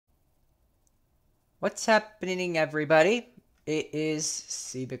What's happening, everybody? It is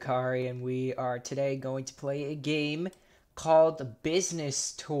Sibakari, and we are today going to play a game called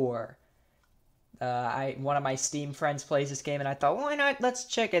Business Tour. One of my Steam friends plays this game, and I thought, why not? Let's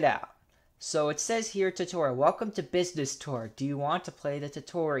check it out. So it says here, tutorial. Welcome to Business Tour. Do you want to play the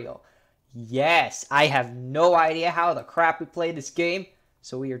tutorial? Yes, I have no idea how the crap we play this game,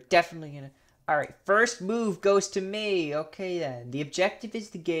 so we are definitely gonna. Alright, first move goes to me. Okay then. The objective is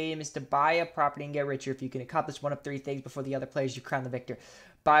the game is to buy a property and get richer. If you can accomplish one of three things before the other players, you crown the victor.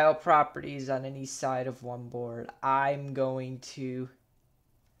 Buy all properties on any side of one board. I'm going to. You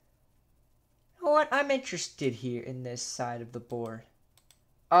know what? I'm interested here in this side of the board.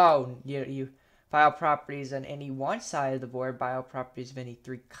 Oh, you buy all properties on any one side of the board. Buy all properties of any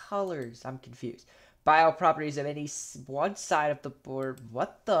three colors. I'm confused. Buy all properties of any one side of the board.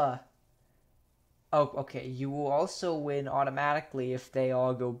 What the? Oh, okay. You will also win automatically if they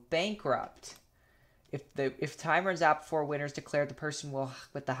all go bankrupt. If time runs out before winners declared, the person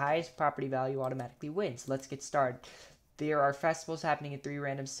with the highest property value automatically wins. Let's get started. There are festivals happening in 3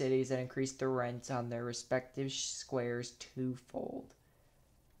 random cities that increase the rent on their respective squares twofold.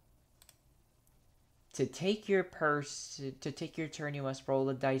 To take your turn, you must roll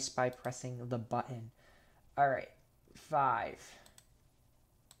the dice by pressing the button. All right, 5.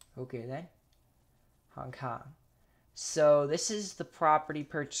 Okay then. Hong Kong. So this is the property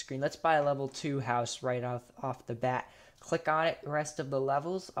purchase screen. Let's buy a level 2 house right off the bat. Click on it. The rest of the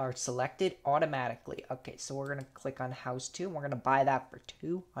levels are selected automatically. Okay, so we're going to click on house 2 and we're going to buy that for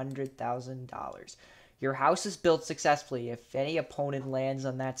 $200,000. Your house is built successfully. If any opponent lands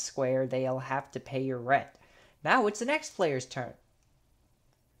on that square, they'll have to pay your rent. Now it's the next player's turn.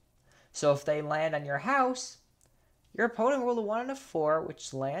 So if they land on your house, your opponent rolled a 1 and a 4,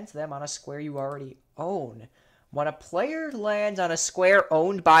 which lands them on a square you already own. When a player lands on a square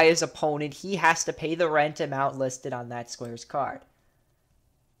owned by his opponent, he has to pay the rent amount listed on that square's card.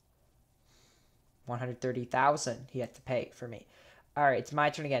 130,000 he had to pay for me. Alright, it's my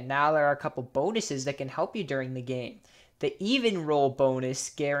turn again. Now there are a couple bonuses that can help you during the game. The even roll bonus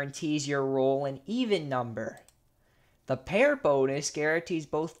guarantees your roll an even number. The pair bonus guarantees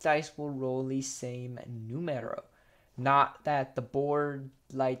both dice will roll the same numero. Not that the board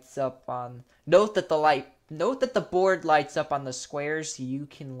lights up on. Note that the board lights up on the squares you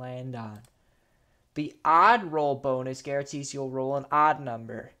can land on. The odd roll bonus guarantees you'll roll an odd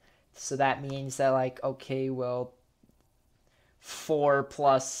number. So that means that, like, okay, well, 4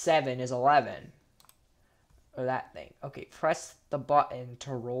 plus 7 is 11. Or that thing. Okay, press the button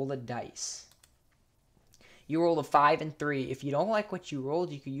to roll the dice. You roll a 5 and 3. If you don't like what you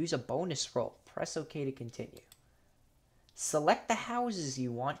rolled, you can use a bonus roll. Press OK to continue. Select the houses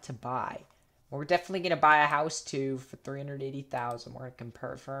you want to buy. We're definitely going to buy a house too for $380,000. We're going to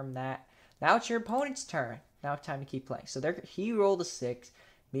confirm that. Now it's your opponent's turn. Now it's time to keep playing. So there, he rolled a 6,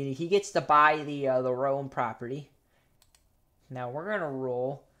 meaning he gets to buy the Rome property. Now we're going to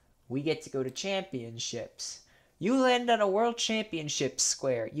roll. We get to go to championships. You land on a world championship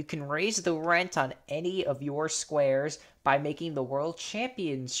square. You can raise the rent on any of your squares by making the world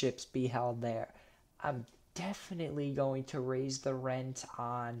championships be held there. I'm definitely going to raise the rent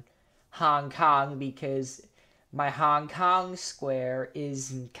on Hong Kong because my Hong Kong square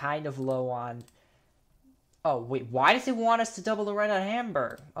is kind of low on. Oh, wait, why does it want us to double the rent on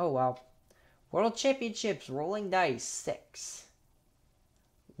Hamburg? Oh, well. World Championships, rolling dice, 6.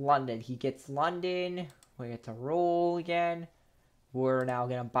 London, he gets London. We get to roll again. We're now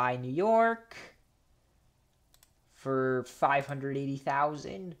going to buy New York for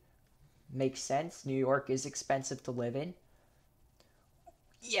 $580,000. Makes sense. New York is expensive to live in.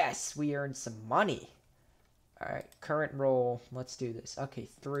 Yes, we earned some money. All right, current roll. Let's do this. Okay,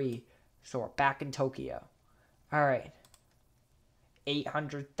 3. So we're back in Tokyo. All right.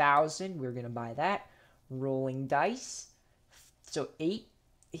 800,000. We're going to buy that. Rolling dice. So 8.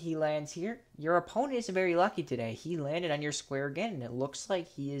 He lands here. Your opponent isn't very lucky today. He landed on your square again, and it looks like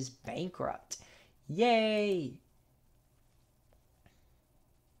he is bankrupt. Yay!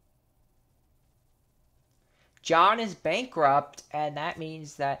 John is bankrupt, and that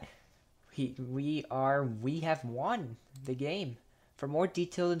means that we have won the game. For more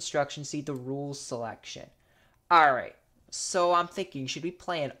detailed instructions, see the rules selection. Alright, so I'm thinking, should we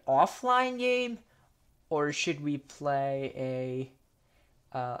play an offline game? Or should we play a...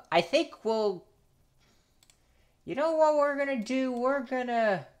 I think we'll... You know what we're gonna do? We're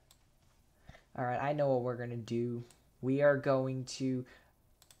gonna... Alright, I know what we're gonna do. We are going to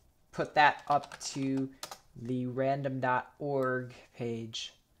put that up to the random.org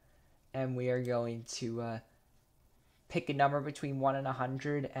page. And we are going to pick a number between 1 and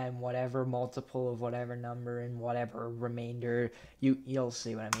 100 and whatever multiple of whatever number and whatever remainder. You'll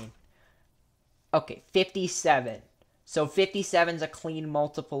see what I mean. Okay, 57. So 57 is a clean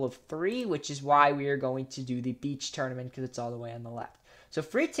multiple of 3, which is why we are going to do the beach tournament because it's all the way on the left. So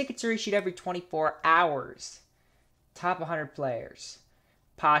free tickets are issued every 24 hours. Top 100 players.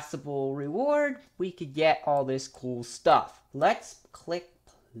 Possible reward, we could get all this cool stuff. Let's click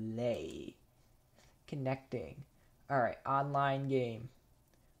play. Connecting. Alright, online game.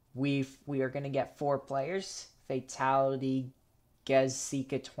 We are going to get 4 players. Fatality,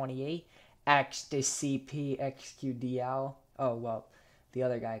 Gezika 28. XDCP XQDL. Oh, well, the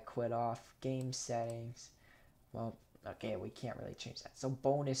other guy quit off. Game settings. Well, okay, we can't really change that. So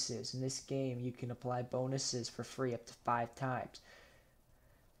bonuses. In this game, you can apply bonuses for free up to 5 times.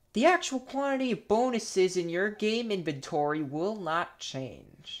 The actual quantity of bonuses in your game inventory will not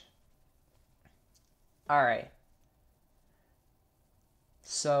change. Alright.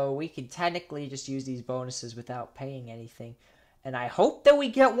 So we can technically just use these bonuses without paying anything. And I hope that we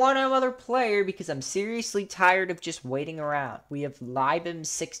get one other player because I'm seriously tired of just waiting around. We have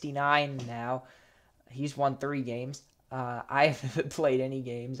Libim69 now. He's won 3 games. I haven't played any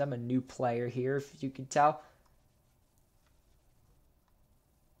games. I'm a new player here, if you can tell.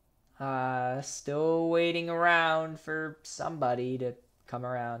 Still waiting around for somebody to come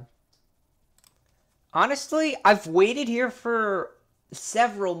around. Honestly, I've waited here for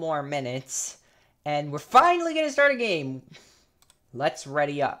several more minutes, and we're finally going to start a game. Let's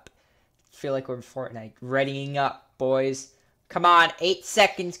ready up. I feel like we're in Fortnite. Readying up, boys. Come on, 8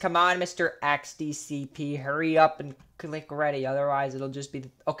 seconds. Come on, Mr. XDCP. Hurry up and click ready. Otherwise, it'll just be...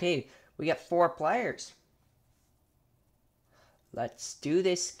 Okay, we got 4 players. Let's do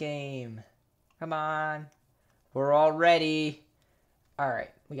this game. Come on. We're all ready.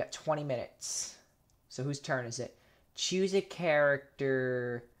 Alright, we got 20 minutes. So whose turn is it? Choose a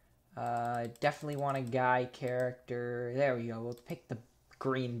character. Definitely want a guy character. There we go. We'll pick the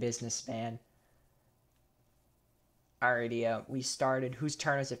green businessman. Alrighty, we started. Whose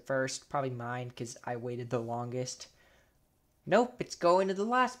turn is it first? Probably mine, because I waited the longest. Nope, it's going to the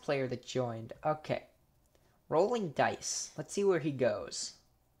last player that joined. Okay. Rolling dice. Let's see where he goes.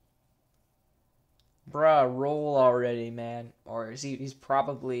 Bruh, roll already, man. Or is he's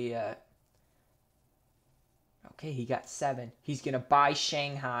probably, Okay, he got 7. He's gonna buy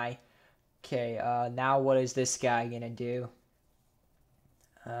Shanghai. Okay, now what is this guy gonna do?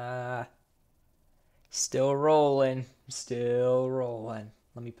 Still rolling. Still rolling.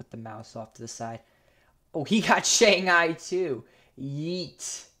 Let me put the mouse off to the side. Oh, he got Shanghai too.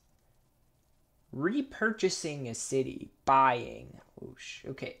 Yeet. Repurchasing a city. Buying. Oosh.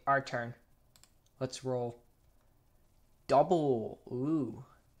 Okay, our turn. Let's roll. Double. Ooh.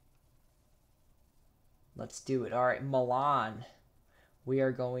 Let's do it. Alright, Milan. We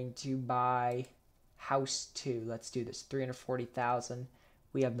are going to buy House 2. Let's do this. 340,000.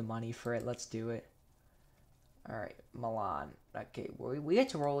 We have the money for it. Let's do it. Alright, Milan. Okay, we get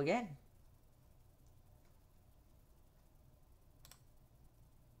to roll again.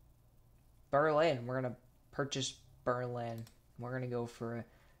 Berlin. We're going to purchase Berlin. We're going to go for a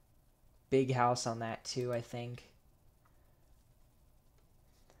big house on that too, I think.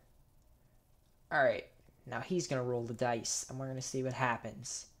 Alright. Now he's going to roll the dice, and we're going to see what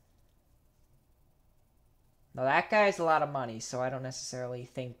happens. Now that guy has a lot of money, so I don't necessarily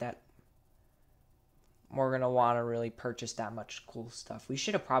think that we're going to want to really purchase that much cool stuff. We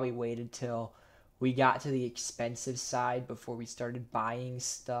should have probably waited till we got to the expensive side before we started buying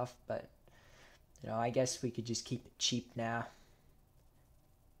stuff, but, you know, I guess we could just keep it cheap now.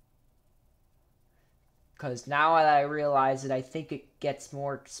 Because now that I realize it, I think it gets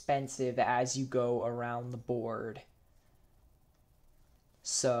more expensive as you go around the board.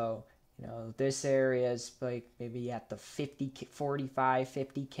 So, you know, this area is like maybe at the 50, 45,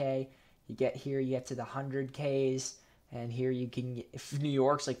 50K. You get here, you get to the 100Ks. And here you can get, if New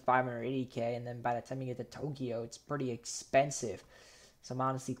York's like 580K. And then by the time you get to Tokyo, it's pretty expensive. So I'm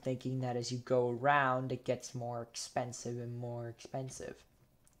honestly thinking that as you go around, it gets more expensive and more expensive.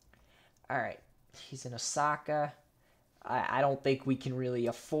 Alright. He's in Osaka. I don't think we can really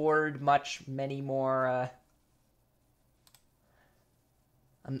afford many more.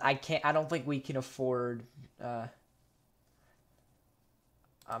 I don't think we can afford. I'm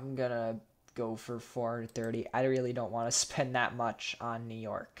gonna go for 430. I really don't want to spend that much on New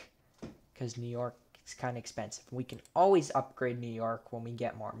York, because New York is kind of expensive. We can always upgrade New York when we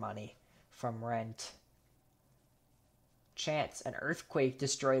get more money from rent. Chance, an earthquake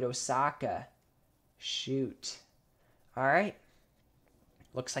destroyed Osaka. Shoot. Alright.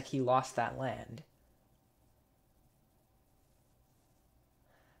 Looks like he lost that land.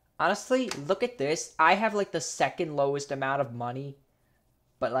 Honestly, look at this. I have like the second lowest amount of money,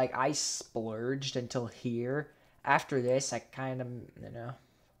 but like I splurged until here. After this, I kind of,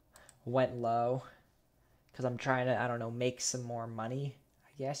 went low because I'm trying to, I don't know, make some more money, I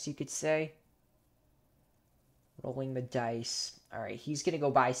guess you could say. Rolling the dice. All right, he's going to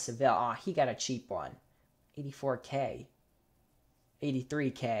go buy Seville. Aw, he got a cheap one. 84K.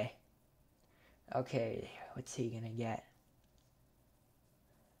 83K. Okay, what's he going to get?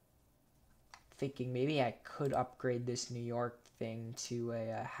 Thinking maybe I could upgrade this New York thing to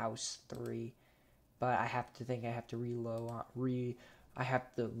a house 3, but I have to reload. I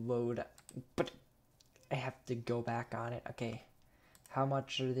have to load, but I have to go back on it. Okay, how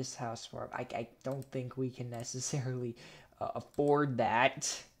much are this house for? I don't think we can necessarily afford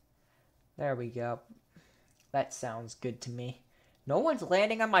that. There we go. That sounds good to me. No one's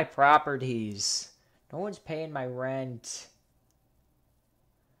landing on my properties. No one's paying my rent.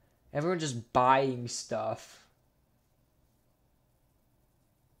 Everyone's just buying stuff.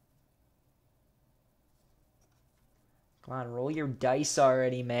 Come on, roll your dice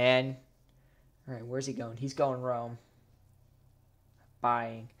already, man. Alright, where's he going? He's going Rome.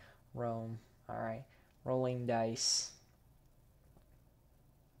 Buying Rome. Alright, rolling dice.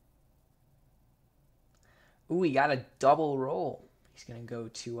 Ooh, he got a double roll. He's going to go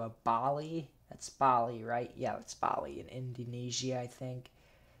to Bali. That's Bali, right? Yeah, that's Bali in Indonesia, I think.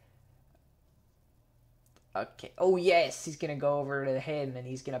 Okay. Oh, yes. He's going to go over to him, and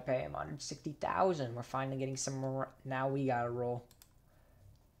he's going to pay him 160,000. We're finally getting some more. Now we got to roll.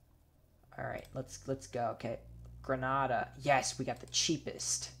 All right. Let's go. Okay. Granada. Yes, we got the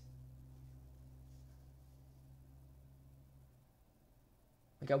cheapest.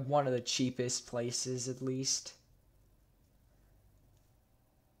 We got one of the cheapest places, at least.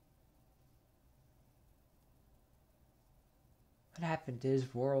 What happened to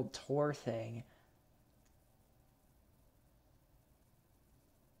his world tour thing?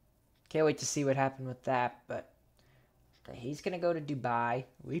 Can't wait to see what happened with that, but he's going to go to Dubai.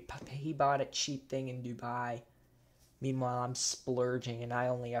 He bought a cheap thing in Dubai. Meanwhile, I'm splurging, and I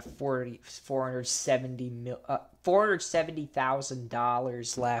only have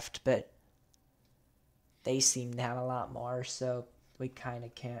 $470,000 left, but they seem to have a lot more, so we kind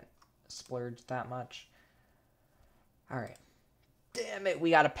of can't splurge that much. All right. Damn it,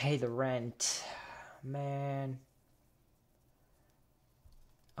 we got to pay the rent. Man.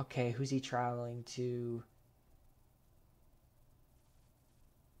 Okay, who's he traveling to?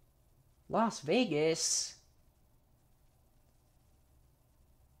 Las Vegas.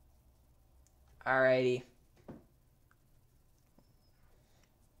 Alrighty. I'm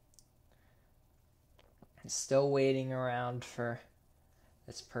still waiting around for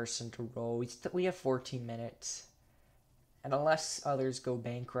this person to roll. We have 14 minutes. And unless others go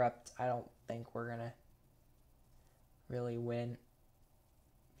bankrupt, I don't think we're going to really win.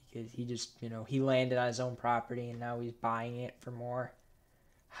 Because he just, he landed on his own property and now he's buying it for more.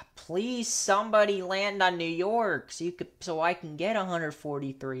 Please, somebody land on New York so I can get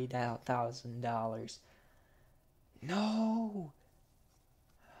 $143,000. No.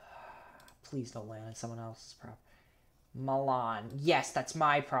 Please don't land on someone else's property. Milan. Yes, that's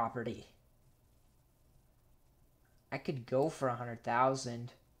my property. I could go for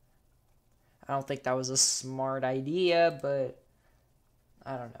 100,000. I don't think that was a smart idea, but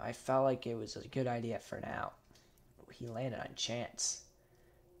I don't know. I felt like it was a good idea for now. He landed on chance.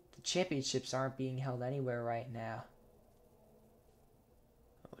 The championships aren't being held anywhere right now.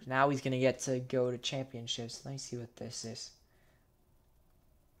 Now he's going to get to go to championships. Let me see what this is.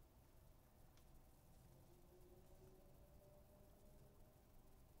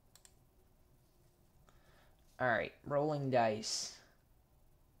 Alright, rolling dice.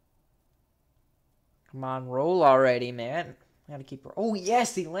 Come on, roll already, man. I gotta keep... Oh,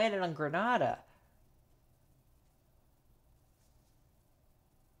 yes, he landed on Granada.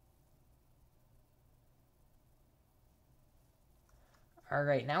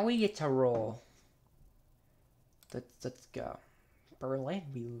 Alright, now we get to roll. Let's go. Berlin,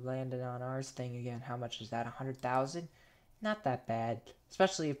 we landed on ours thing again. How much is that? 100,000? Not that bad.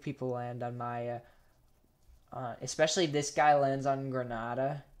 Especially if people land on my... especially if this guy lands on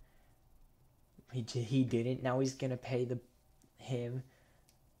Granada. He didn't. Now he's gonna pay him.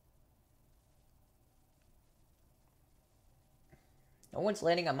 No one's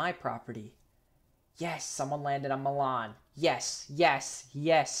landing on my property. Yes, someone landed on Milan. Yes, yes,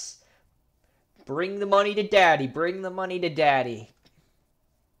 yes. Bring the money to daddy. Bring the money to daddy.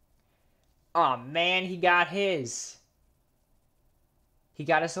 Aw, man, he got his. He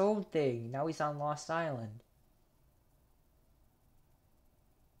got his own thing. Now he's on Lost Island.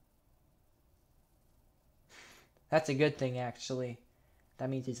 That's a good thing, actually. That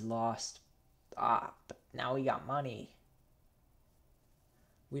means he's lost. Ah, but now we got money.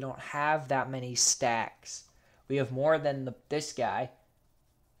 We don't have that many stacks. We have more than this guy.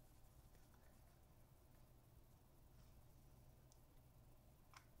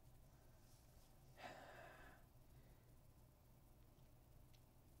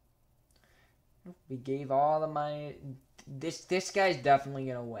 We gave all the money. This guy's definitely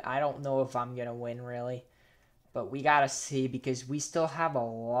gonna win. I don't know if I'm gonna win really, but we gotta see because we still have a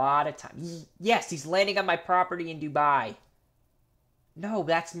lot of time. Yes, he's landing on my property in Dubai. No,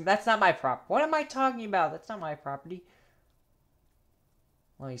 that's not my prop. What am I talking about? That's not my property.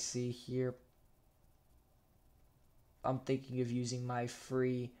 Let me see here. I'm thinking of using my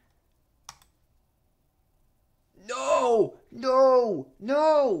free. No! No!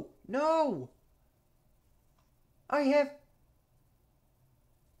 No! No! I have.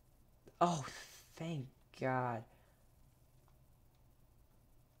 Oh, thank God.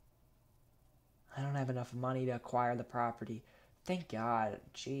 I don't have enough money to acquire the property. Thank God.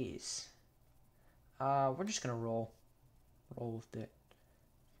 Jeez. We're just gonna roll. Roll with it.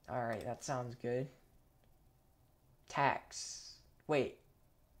 Alright, that sounds good. Tax. Wait.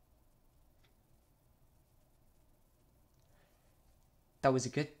 That was a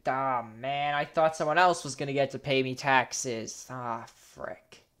good... Ah, man. I thought someone else was gonna get to pay me taxes. Ah,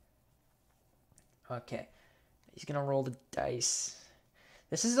 frick. Okay. He's gonna roll the dice.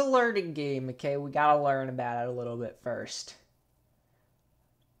 This is a learning game, okay? We gotta learn about it a little bit first.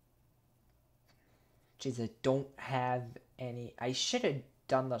 Jeez, I don't have any... I should have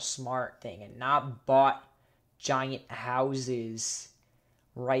done the smart thing and not bought giant houses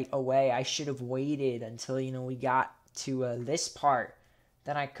right away. I should have waited until, we got to this part.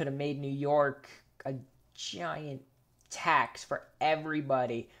 Then I could have made New York a giant tax for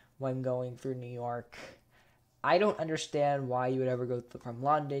everybody when going through New York. I don't understand why you would ever go from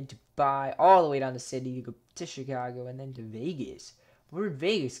London to Dubai, all the way down to Sydney, to go to Chicago, and then to Vegas. Where did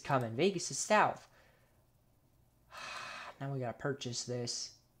Vegas come in? Vegas is south. Now we gotta purchase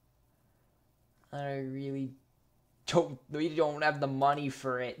this. I really don't. We don't have the money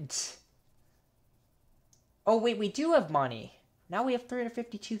for it. Oh wait, we do have money. Now we have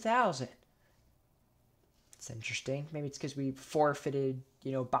 352,000. It's interesting. Maybe it's because we forfeited,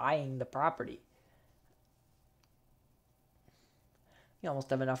 buying the property. You almost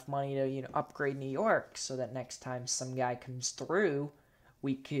have enough money to, upgrade New York so that next time some guy comes through,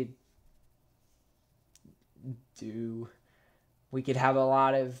 we could have a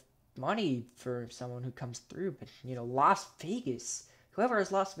lot of money for someone who comes through. But, Las Vegas, whoever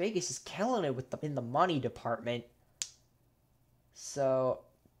is Las Vegas is killing it in the money department. So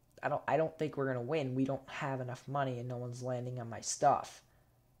I don't think we're gonna win. We don't have enough money and no one's landing on my stuff.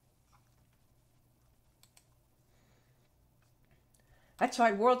 That's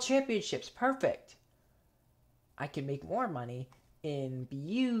right, World Championships, perfect. I can make more money in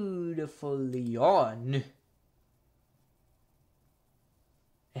beautiful Lyon.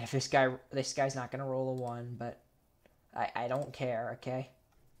 If this guy's not gonna roll a 1, but I don't care, okay?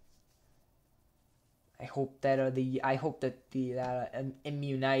 I hope that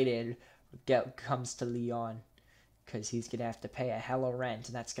United comes to Lyon, because he's gonna have to pay a hella rent,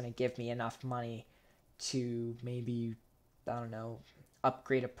 and that's gonna give me enough money to maybe, I don't know,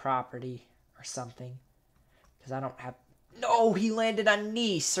 upgrade a property or something. Because I don't have... No, he landed on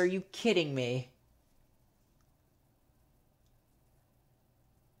Nice. Are you kidding me?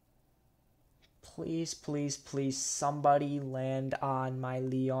 Please, please, please, somebody land on my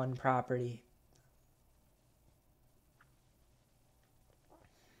Lyon property.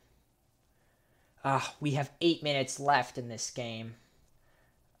 We have 8 minutes left in this game.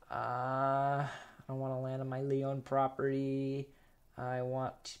 I don't want to land on my Lyon property.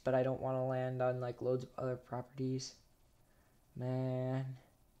 But I don't want to land on like loads of other properties. Man.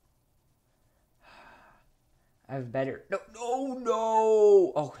 I have better... No.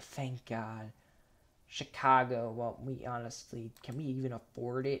 Oh, thank God. Chicago. Well, can we even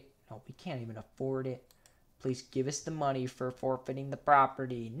afford it? No, we can't even afford it. Please give us the money for forfeiting the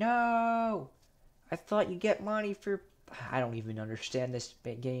property. No! I thought you get money for... I don't even understand this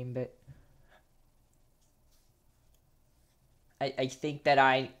game, but... I think that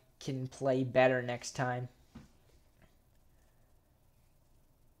I can play better next time.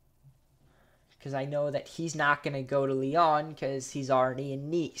 Because I know that he's not going to go to Lyon because he's already in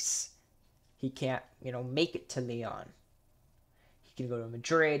Nice. He can't, make it to Lyon. He can go to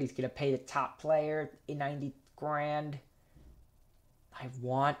Madrid. He's going to pay the top player 90 grand. I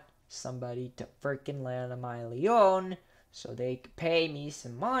want somebody to freaking land on my Lyon so they can pay me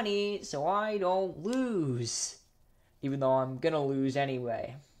some money so I don't lose. even though I'm going to lose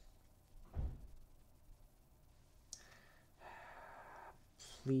anyway.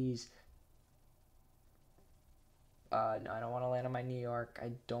 Please. No, I don't want to land on my New York.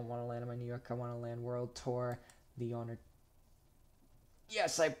 I don't want to land on my New York. I want to land World Tour, Leon. Or...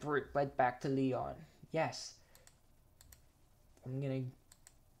 Yes, I went back to Leon. Yes. I'm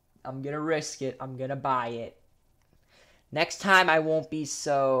gonna risk it. I'm gonna buy it. Next time I won't be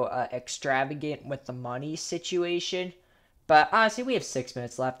so extravagant with the money situation. But honestly, we have 6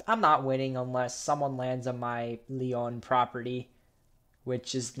 minutes left. I'm not winning unless someone lands on my Leon property,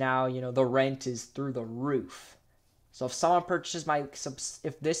 which is now, the rent is through the roof. So if someone purchases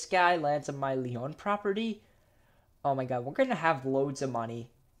if this guy lands on my Leon property, oh my god, we're gonna have loads of money.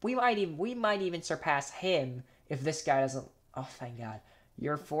 We might even surpass him if this guy doesn't. Oh, thank God.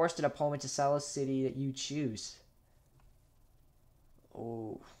 You're forced an opponent to sell a city that you choose.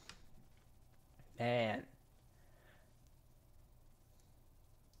 Oh, man.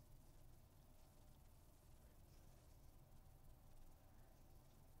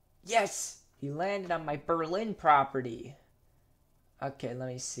 Yes! He landed on my Berlin property. Okay, let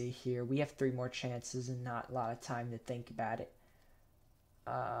me see here. We have 3 more chances and not a lot of time to think about it.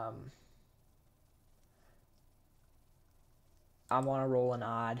 I want to roll an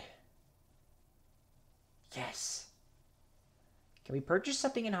odd. Yes. Can we purchase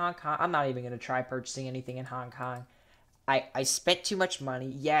something in Hong Kong? I'm not even going to try purchasing anything in Hong Kong. I spent too much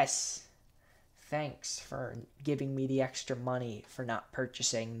money. Yes. Thanks for giving me the extra money for not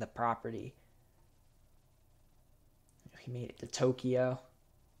purchasing the property. He made it to Tokyo.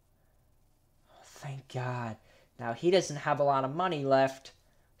 Oh, thank God. Now he doesn't have a lot of money left.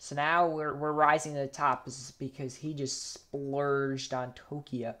 So now we're rising to the top because he just splurged on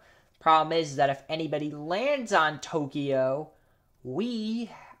Tokyo. Problem is that if anybody lands on Tokyo,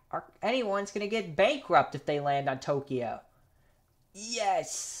 anyone's gonna get bankrupt if they land on Tokyo.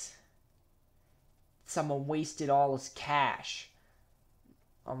 Yes! Someone wasted all his cash.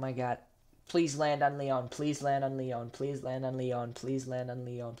 Oh my God. Please land on Leon. Please land on Leon. Please land on Leon. Please land on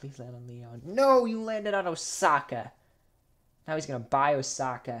Leon. Please land on Leon. No, you landed on Osaka. Now he's gonna buy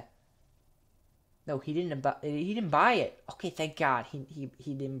Osaka. No, he didn't buy it. Okay, thank God. He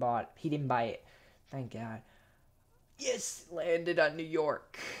didn't buy it. Thank God. Yes, landed on New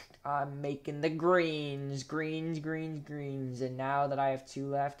York. I'm making the greens. And now that I have 2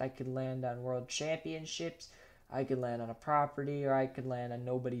 left, I could land on World Championships. I could land on a property, or I could land on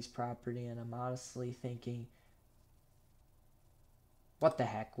nobody's property, and I'm honestly thinking, what the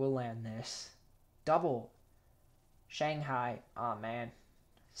heck, we'll land this. Double. Shanghai, oh man,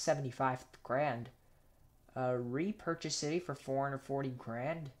 75 grand. Repurchase city for 440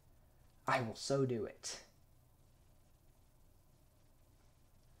 grand. I will so do it.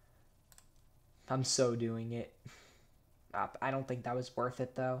 I'm so doing it. I don't think that was worth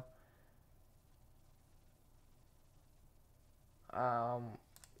it though.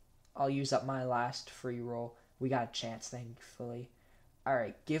 I'll use up my last free roll. We got a chance, thankfully.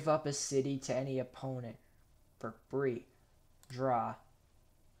 Alright, give up a city to any opponent for free. Draw.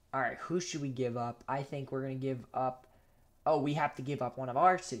 Alright, who should we give up? I think we're going to give up... Oh, we have to give up one of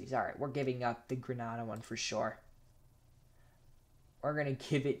our cities. Alright, we're giving up the Granada one for sure. We're going to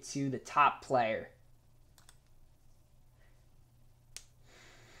give it to the top player.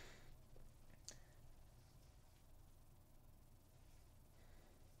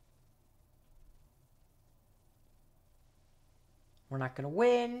 We're not going to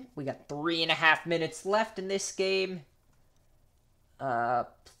win. We got 3.5 minutes left in this game.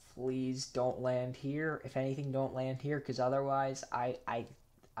 Please don't land here. If anything, don't land here, because otherwise I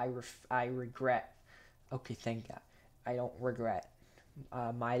regret. Okay, thank God. I don't regret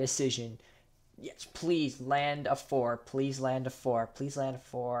my decision. Yes, please land a 4. Please land a 4. Please land a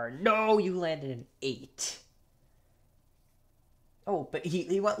 4. No, you landed an 8. Oh, but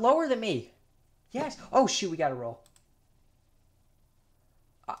he went lower than me. Yes. Oh, shoot, we got to roll.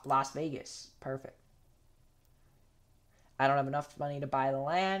 Las Vegas. Perfect. I don't have enough money to buy the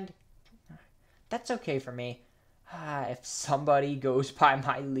land. That's okay for me. If somebody goes by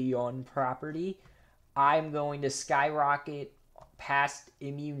my Leon property, I'm going to skyrocket past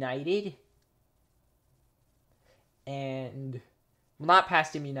United. And, well, not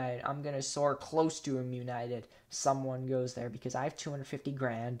past United. I'm going to soar close to United. Someone goes there because I have 250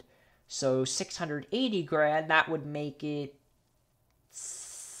 grand. So 680 grand, that would make it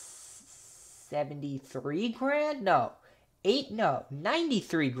 73 grand? No.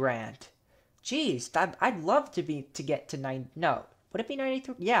 93 grand. Jeez, I'd love to get to 9. No. Would it be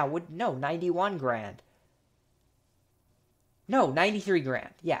 93? Yeah, 91 grand. No, 93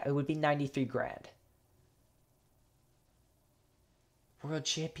 grand. Yeah, it would be 93 grand. World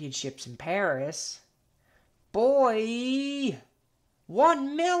Championships in Paris. Boy!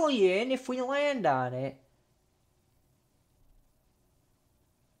 1 million if we land on it.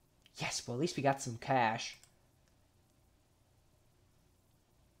 Yes, well, at least we got some cash.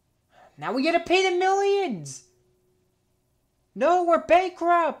 Now we gotta pay the millions! No, we're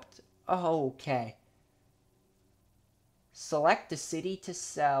bankrupt! Oh, okay. Select the city to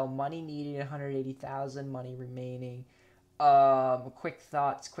sell. Money needed, 180,000. Money remaining. Quick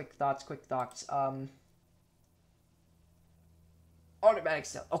thoughts. Automatic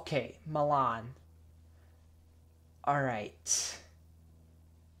sale. Okay, Milan. Alright.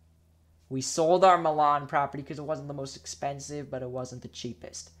 We sold our Milan property because it wasn't the most expensive, but it wasn't the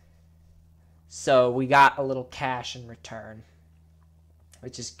cheapest. So we got a little cash in return,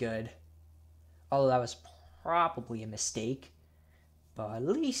 which is good. Although that was probably a mistake. But at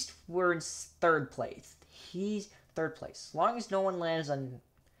least we're in 3rd place. He's 3rd place. As long as no one lands on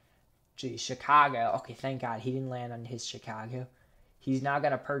Chicago. Okay, thank God he didn't land on his Chicago. He's now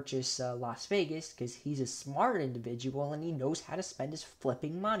going to purchase Las Vegas because he's a smart individual and he knows how to spend his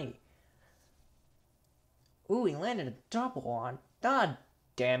flipping money. Ooh, he landed a double on. God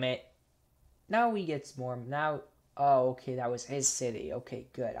damn it. Now he gets more. Now, oh, okay, that was his city. Okay,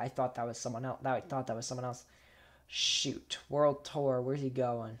 good. I thought that was someone else. Shoot. World Tour. Where's he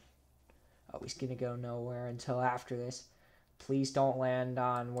going? Oh, he's going to go nowhere until after this. Please don't land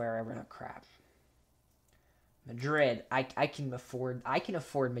on wherever the crap. Madrid. I can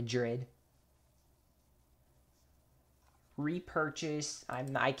afford Madrid. Repurchase.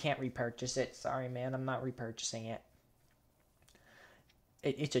 I can't repurchase it. Sorry, man. I'm not repurchasing it.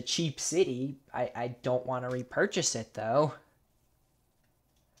 It's a cheap city. I don't want to repurchase it, though.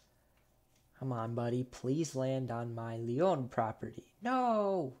 Come on, buddy. Please land on my Lyon property.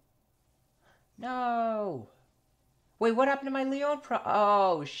 No! No! Wait, what happened to my Lyon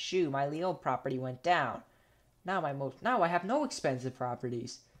Oh, shoot. My Lyon property went down. Now I have no expensive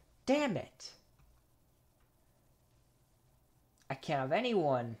properties. Damn it. I can't have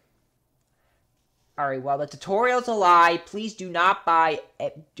anyone. Alright, well, the tutorial's a lie. Please do not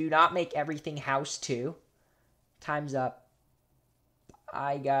make everything house 2. Time's up.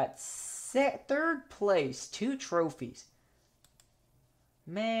 I got 3rd place. 2 trophies.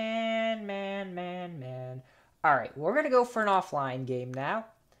 Man. Alright, we're going to go for an offline game now.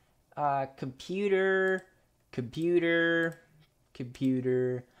 Computer. We'll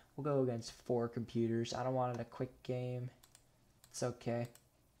go against 4 computers. I don't want it a quick game. It's okay.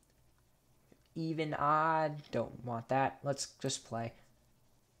 Even, odd. Don't want that. Let's just play.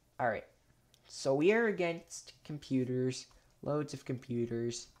 Alright. So we are against computers. Loads of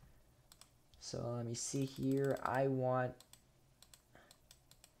computers. So let me see here. I want...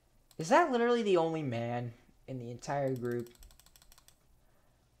 Is that literally the only man in the entire group?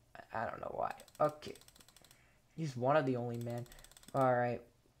 I don't know why. Okay. He's one of the only men. Alright.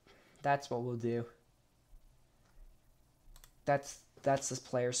 That's what we'll do. That's this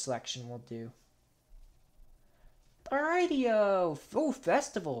player selection we'll do. Alrighty-o. Oh,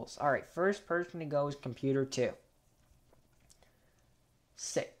 festivals. Alright, first person to go is computer 2.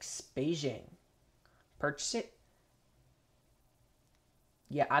 6. Beijing. Purchase it.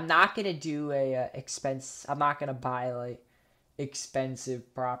 Yeah, I'm not going to do a expense. I'm not going to buy, like,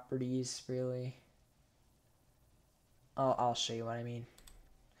 expensive properties, really. I'll show you what I mean.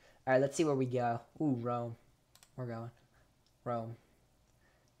 Alright, let's see where we go. Ooh, Rome. We're going. Rome.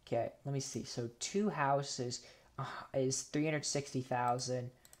 Okay, let me see. So 2 houses is 360,000.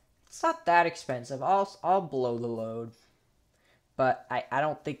 It's not that expensive. I'll blow the load. But I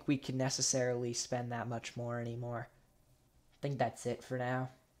don't think we can necessarily spend that much more anymore. I think that's it for now.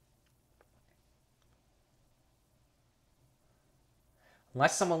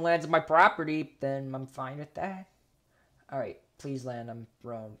 Unless someone lands on my property, then I'm fine with that. Alright, please land on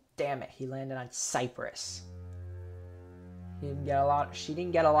Rome. Damn it, he landed on Cyprus. She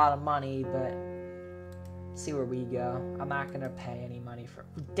didn't get a lot of money, but let's see where we go. I'm not gonna pay any money for...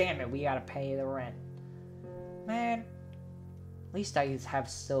 Damn it, we gotta pay the rent. Man, at least I have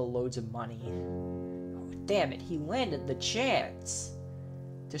still loads of money. Oh, damn it, he landed the chance.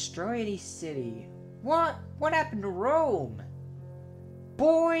 Destroy any city. What? What happened to Rome?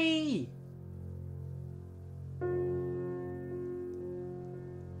 Boy!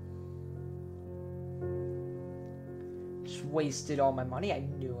 Just wasted all my money. I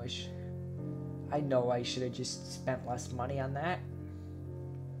know I should have just spent less money on that.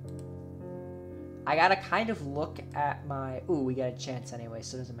 I gotta kind of look at my... Ooh, we got a chance anyway,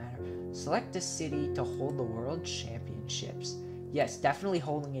 so it doesn't matter. Select a city to hold the World Championships. Yes, definitely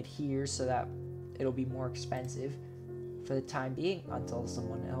holding it here so that it'll be more expensive. for the time being until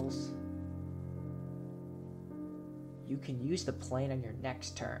someone else. You can use the plane on your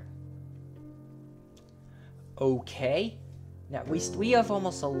next turn. Okay. Now we have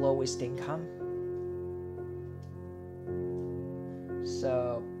almost the lowest income.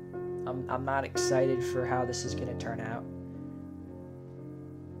 So I'm not excited for how this is gonna turn out.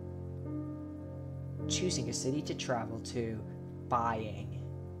 Choosing a city to travel to. Buying.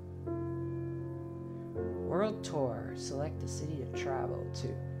 World tour. Select a city to travel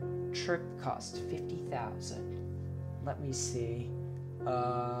to. Trip cost 50,000. Let me see.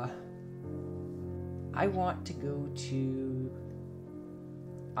 I want to go to,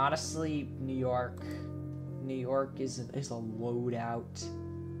 honestly, New York. New York is a loadout.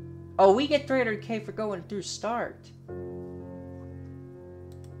 Oh, we get 300k for going through start.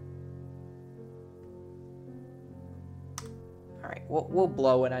 Alright, we'll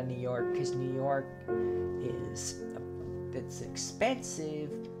blow it on New York, because New York is, it's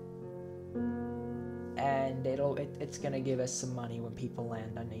expensive, and it's gonna give us some money when people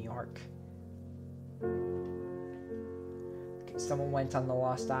land on New York. Okay, someone went on the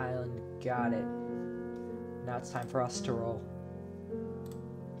Lost Island, got it. Now it's time for us to roll.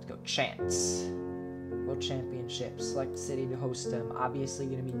 Let's go Chance. World Championship. Select city to host them. Obviously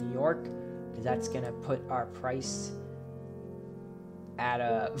gonna be New York, because that's gonna put our price at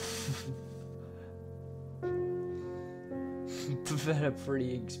a at a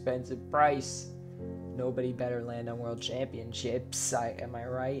pretty expensive price. Nobody better land on World Championships. Am I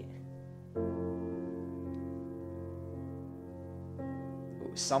right?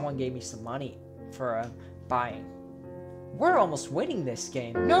 Ooh, someone gave me some money for buying. We're almost winning this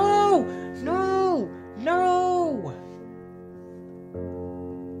game. No! No! No!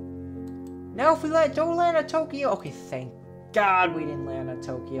 Now if we don't land on Tokyo. Okay, thank God we didn't land on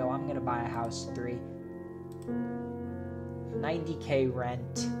Tokyo. I'm gonna buy a house 3. 90k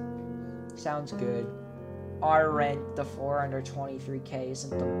rent. Sounds good. Our rent, the 423k,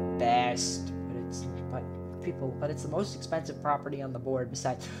 isn't the best, but it's the most expensive property on the board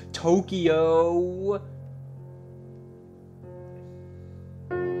besides Tokyo.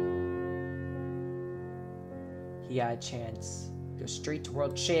 He had a chance. Go straight to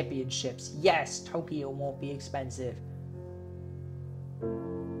World Championships. Yes, Tokyo won't be expensive.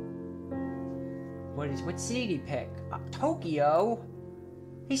 What city did he pick? Tokyo?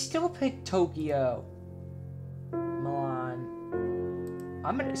 He still picked Tokyo. Milan.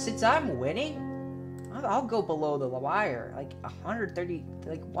 Since I'm winning, I'll go below the wire. Like 130,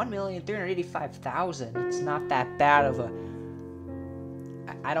 like 1,385,000. It's not that bad of a.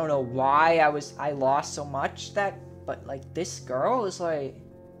 I don't know why I lost so much but like this girl is like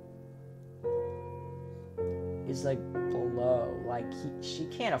below. Like she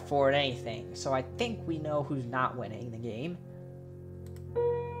can't afford anything. So I think we know who's not winning the game.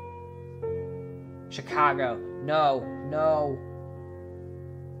 Chicago. No. No.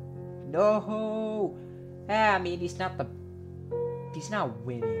 No. I mean, he's not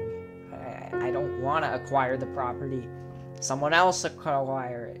winning. I don't want to acquire the property. Someone else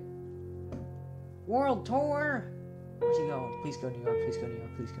acquire it. World tour. Where's he going? Please go New York. Please go New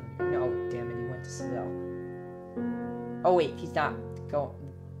York. Please go New York. No, damn it, he went to Seville. Oh wait, he's not going.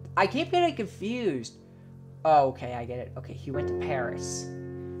 I keep getting confused. Oh, okay, I get it. Okay, he went to Paris.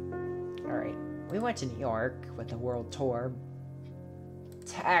 All right. We went to New York with the world tour.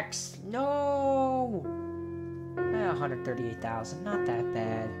 Tax, no! 138,000, not that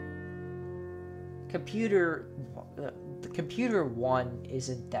bad. The computer 1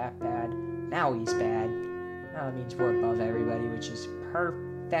 isn't that bad. Now he's bad. Now that means we're above everybody, which is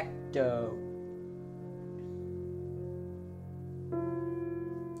perfecto.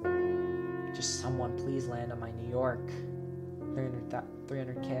 Just someone please land on my New York.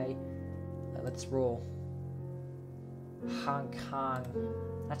 300k. Let's roll. Hong Kong.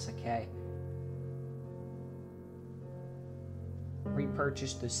 That's okay.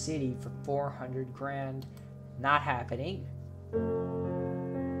 Repurchase the city for 400 grand. Not happening.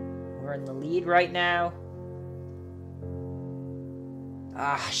 We're in the lead right now.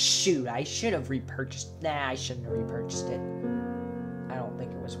 Ah, shoot. I should have repurchased. Nah, I shouldn't have repurchased it. I don't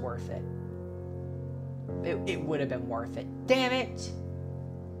think it was worth it. It would have been worth it. Damn it!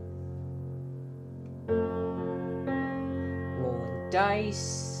 Rolling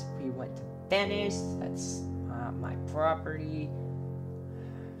dice. We went to Venice. That's my property.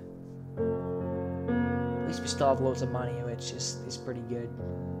 At least we still have loads of money, which is pretty good.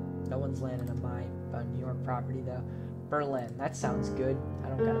 No one's landing on my New York property though. Berlin. That sounds good. I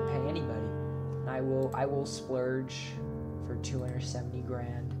don't gotta pay anybody. And I will splurge for 270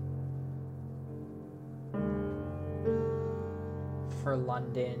 grand. for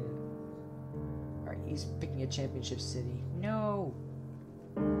London. Alright, he's picking a championship city. No!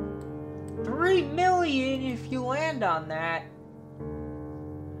 3 million if you land on that.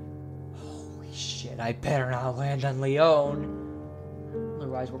 Holy shit, I better not land on Lyon.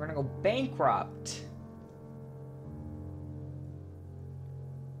 Otherwise, we're gonna go bankrupt.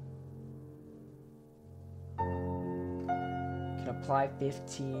 Can apply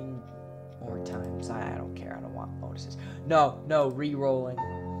 15 more times. I don't care. I don't want bonuses. No, re-rolling.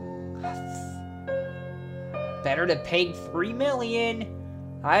 Better to pay 3 million.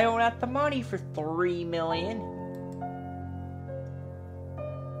 I don't have the money for 3 million.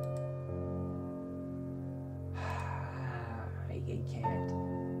 I can't.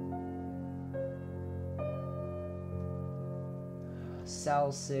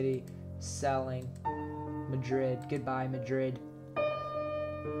 Sell city. Selling. Madrid. Goodbye, Madrid.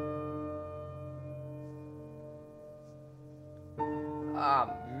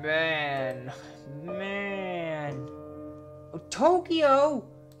 Oh, man. Oh, Tokyo!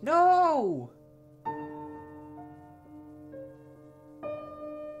 No!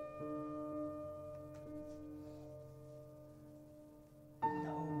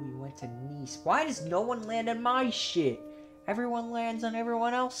 No, we went to Nice. Why does no one land on my shit? Everyone lands on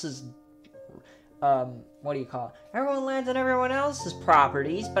everyone else's... what do you call it? Everyone lands on everyone else's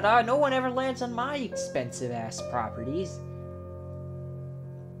properties, but no one ever lands on my expensive-ass properties.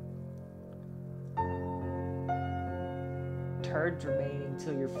 Turds remaining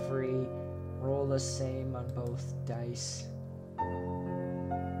till you're free. Roll the same on both dice.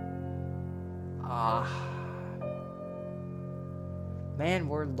 Man,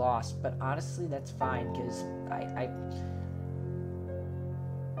 we're lost, but honestly, that's fine, because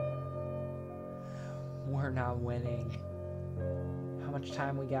we're not winning. How much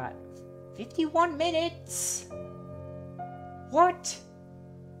time we got? 51 minutes? What?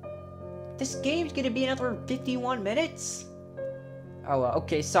 This game's gonna be another 51 minutes? Oh, well,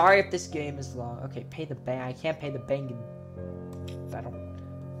 okay, sorry if this game is long. Okay, pay the bank. I can't pay the bank. I don't...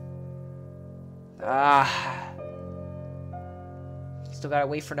 Still gotta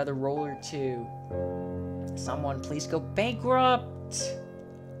wait for another roll or two. Someone, please go bankrupt!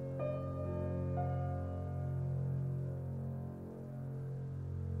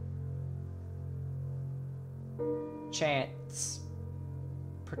 Chance.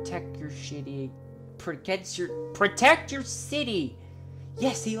 Protect your shitty... Protect your city!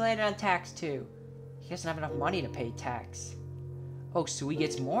 Yes, he landed on tax too. He doesn't have enough money to pay tax. Oh, so he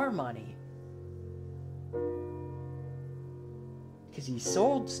gets more money. Because he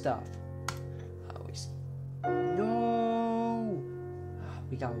sold stuff. Oh, no!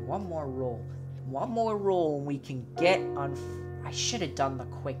 We got one more roll. One more roll and we can get on... I should have done the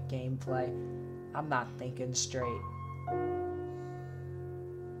quick gameplay. I'm not thinking straight.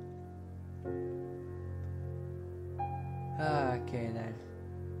 Okay, then.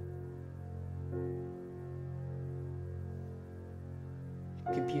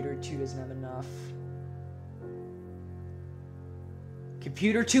 Computer 2 doesn't have enough.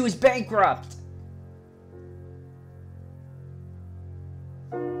 Computer 2 is bankrupt!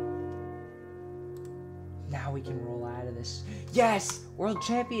 Now we can roll out of this. Yes! World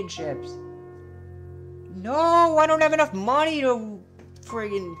Championships! No! I don't have enough money to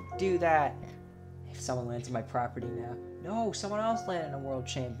friggin' do that. If someone lands on my property now. No, someone else landed on World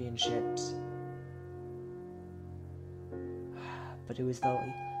Championships. But it was the...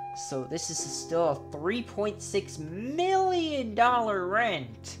 So this is still a $3.6 million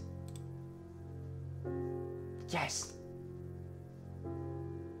rent. Yes.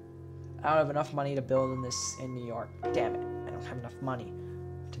 I don't have enough money to build in New York. Damn it. I don't have enough money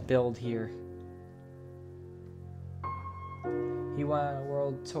to build here. He went on a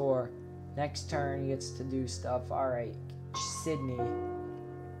world tour. Next turn, he gets to do stuff. Alright. Sydney.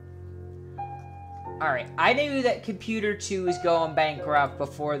 Alright, I knew that Computer 2 was going bankrupt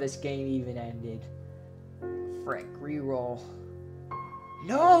before this game even ended. Frick, reroll.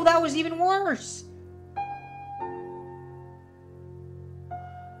 No, that was even worse!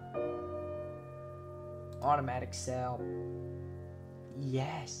 Automatic sale.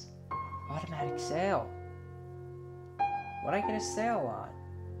 Yes. Automatic sale. What'd I get a sale on?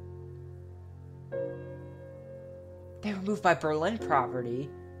 They removed my Berlin property.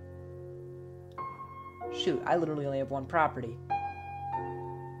 Shoot, I literally only have one property.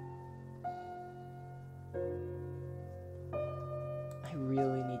 I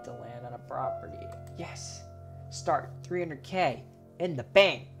really need to land on a property. Yes. Start 300K in the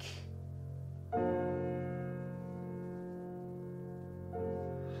bank.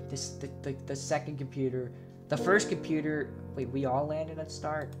 The second computer The first computer... Wait, we all landed at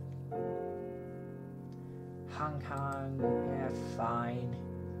start? Hong Kong, yeah, fine.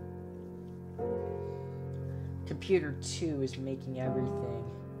 Computer 2 is making everything.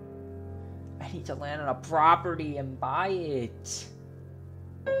 I need to land on a property and buy it.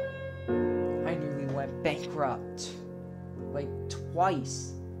 I nearly went bankrupt. Like,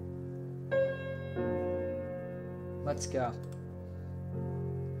 twice. Let's go.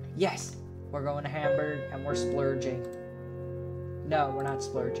 Yes! We're going to Hamburg and we're splurging. No, we're not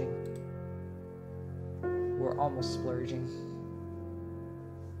splurging. We're almost splurging.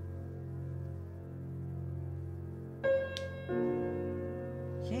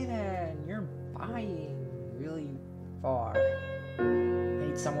 Yeah, you're buying really far. I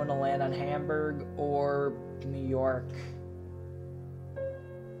need someone to land on Hamburg or New York.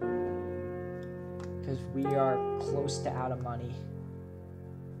 Because we are close to out of money.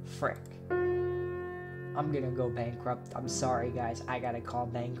 Frick. I'm gonna go bankrupt. I'm sorry, guys. I gotta call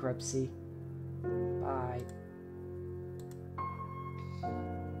bankruptcy. Bye.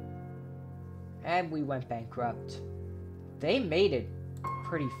 And we went bankrupt. They made it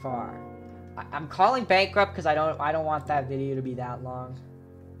pretty far. I'm calling bankrupt because I don't want that video to be that long.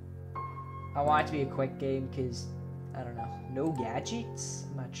 I want it to be a quick game because I don't know. No gadgets?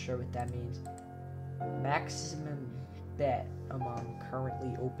 I'm not sure what that means. Maximum bet among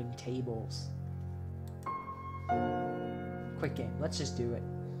currently open tables. Quick game. Let's just do it.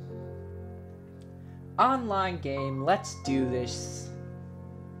 Online game. Let's do this.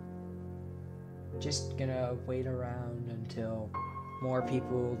 Just gonna wait around until more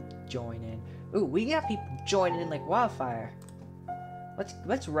people join in. Ooh, we got people joining in like wildfire.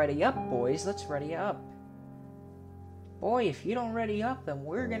 Let's ready up, boys. Let's ready up. Boy, if you don't ready up, then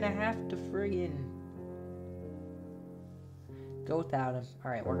we're gonna have to friggin' go without him.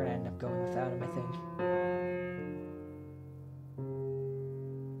 Alright, we're gonna end up going without him, I think.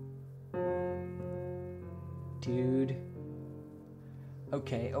 Dude.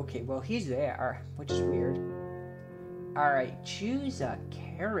 Okay, well, he's there, which is weird. Alright, choose a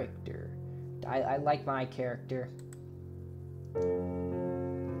character. I like my character.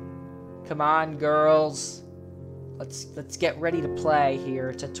 Come on, girls. Let's get ready to play here.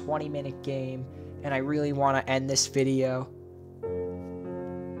 It's a 20-minute game, and I really want to end this video.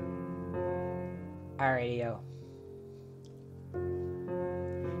 Alrighty-o.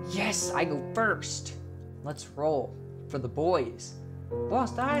 Yes, I go first. Let's roll for the boys.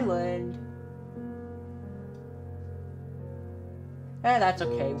 Lost Island. Eh, that's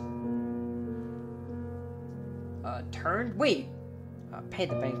okay. Turn? Wait. Pay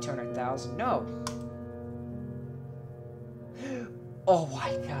the bank 200,000. No. Oh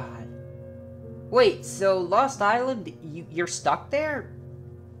my god. Wait, so Lost Island, you're stuck there?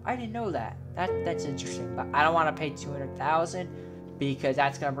 I didn't know that. That's interesting. But I don't want to pay 200,000 because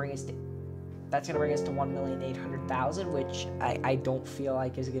that's gonna bring us to 1,800,000, which I don't feel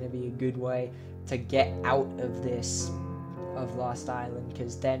like is gonna be a good way to get out of this of Lost Island,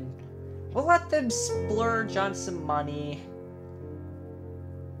 because then we'll let them splurge on some money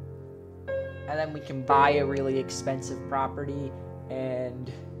and then we can buy a really expensive property and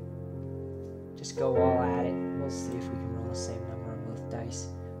just go all at it. We'll see if we can roll the same number on both dice,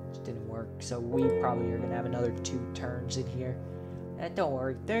 which didn't work, so we probably are gonna have another 2 turns in here. And don't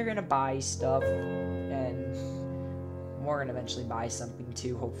worry, they're gonna buy stuff and we're gonna eventually buy something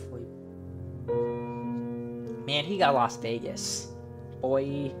too, hopefully. Man, he got Las Vegas.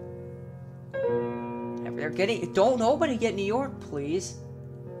 Boy. They're getting... Don't nobody get New York, please.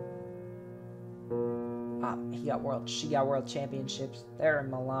 She got world championships. They're in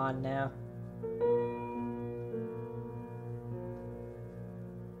Milan now.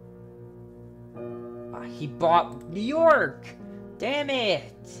 He bought New York! Damn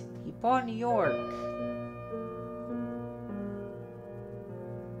it! He bought New York.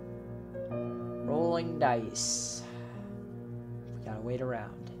 Rolling dice. We gotta wait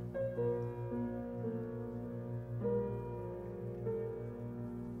around.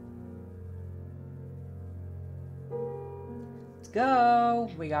 Let's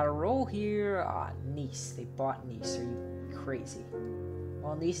go. We gotta roll here. Nice. They bought Nice. Are you crazy?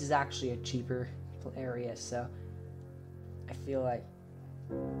 Well, Nice is actually a cheaper area, so I feel like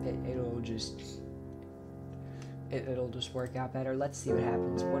it'll just work out better. Let's see what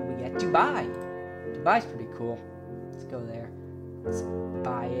happens. What do we get? Dubai. Dubai's pretty cool. Let's go there. Let's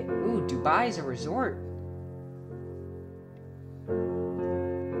buy it. Ooh, Dubai's a resort.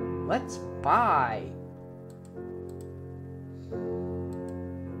 Let's buy.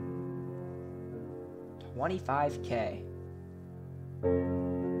 $25K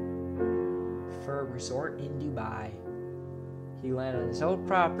for for a resort in Dubai. He landed on his old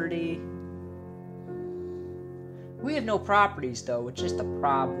property. We have no properties though, which is the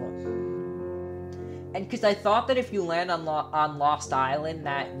problem. And because I thought that if you land on Lost Island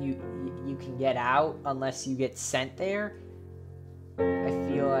that you can get out unless you get sent there. I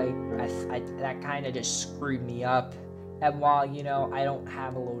feel like that kind of just screwed me up. And while, you know, I don't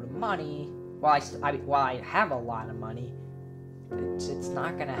have a load of money, while I have a lot of money, it's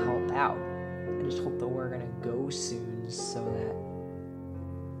not going to help out. I just hope that we're going to go soon so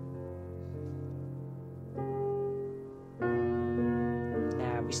that...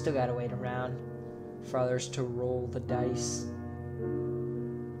 Nah, we still got to wait around for others to roll the dice.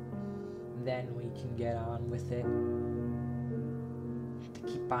 Then we can get on with it. To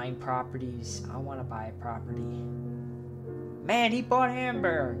keep buying properties. I want to buy a property. Man, he bought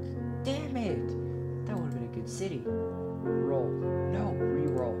Hamburg. Damn it. That would have been a good city. Roll. No,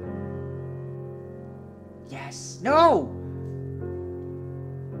 re-roll. Yes. No!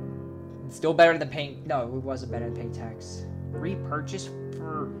 It's still better than paying... No, it wasn't better than paying tax. Repurchase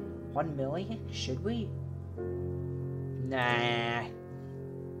for 1 million? Should we? Nah.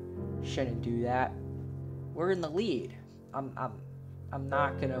 Shouldn't do that. We're in the lead. I'm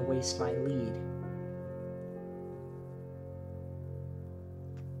not gonna waste my lead.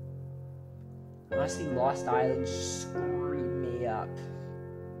 Honestly, Lost Island screwed me up.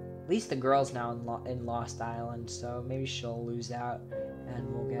 At least the girl's now in Lost Island, so maybe she'll lose out,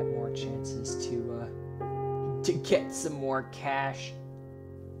 and we'll get more chances to get some more cash.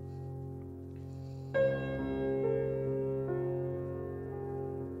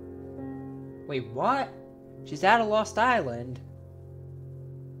 Wait, what? She's out of Lost Island.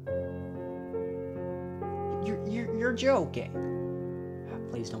 You're joking.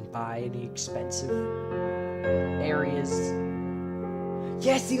 Please don't buy any expensive areas.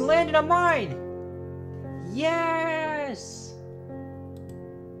 Yes, he landed on mine! Yes!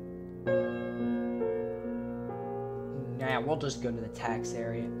 Nah, we'll just go to the tax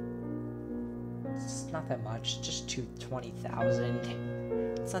area. It's not that much, just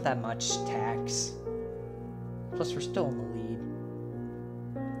 20,000. It's not that much tax. Plus, we're still in the lead.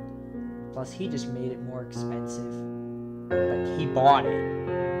 Plus, he just made it more expensive. But he bought it.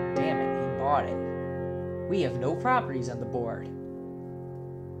 Damn it, he bought it. We have no properties on the board.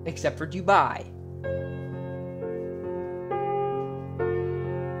 Except for Dubai.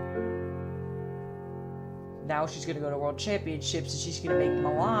 Now she's gonna go to World Championships and she's gonna make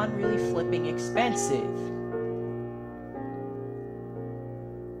Milan really flipping expensive.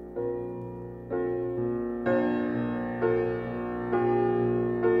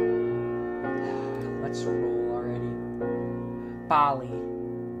 Let's roll already. Bali.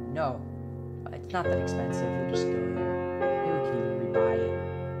 No. It's not that expensive. We'll just go there. Maybe we can even rebuy it.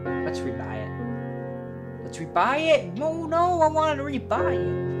 Let's rebuy it. Let's rebuy it! No, I wanted to rebuy it.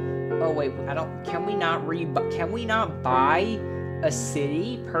 Oh wait, can we not buy a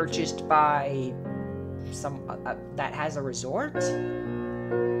city purchased by some that has a resort?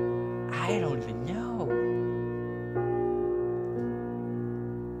 I don't even know.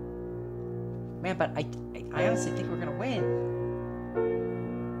 Man, but I honestly think we're gonna win.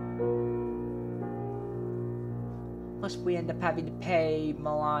 Unless we end up having to pay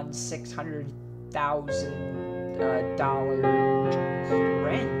Milan $600,000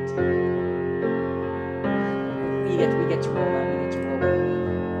 rent. We get to roll that. We get to roll.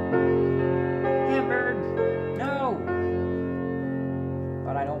 Hamburg, no.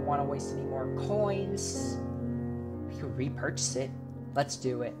 But I don't want to waste any more coins. We could repurchase it. Let's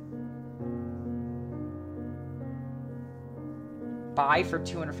do it. Buy for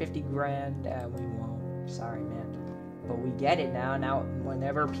 250 grand. We won't. Sorry, man. But we get it now. Now,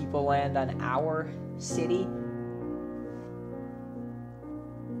 whenever people land on our city,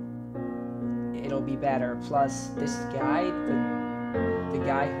 it'll be better. Plus, this guy, the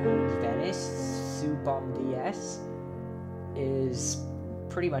guy who owns Venice, Subom DS, is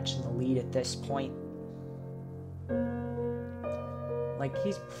pretty much in the lead at this point. Like,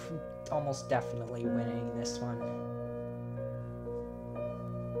 he's almost definitely winning this one.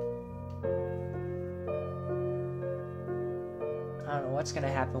 I don't know what's gonna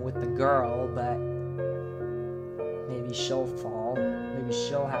happen with the girl, but maybe she'll fall. Maybe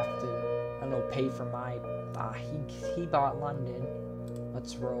she'll have to, I don't know, pay for my... he bought London.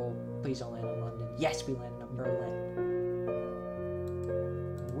 Let's roll. Please don't land on London. Yes, we landed on Berlin.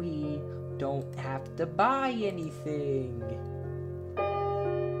 We don't have to buy anything.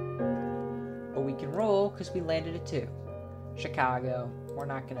 But we can roll because we landed it too. Chicago. We're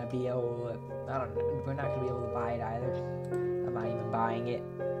not gonna be able to... I don't know. We're not gonna be able to buy it either. I'm not even buying it.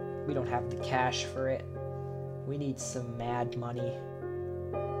 We don't have the cash for it. We need some mad money.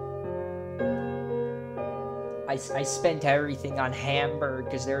 I spent everything on Hamburg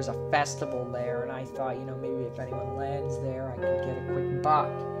because there's a festival there, and I thought, you know, maybe if anyone lands there, I could get a quick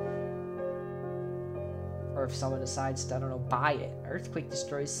buck. Or if someone decides to, I don't know, buy it. Earthquake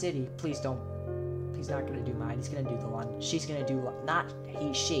destroys city. Please don't. He's not gonna do mine. He's gonna do the London. She's gonna do not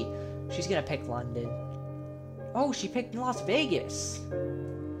he. She. She's gonna pick London. Oh, she picked Las Vegas.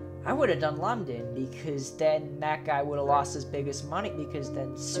 I would have done London because then that guy would have lost his biggest money because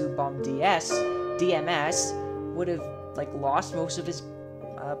then Subom DMS would have like lost most of his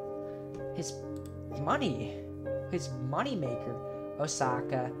money, his money maker.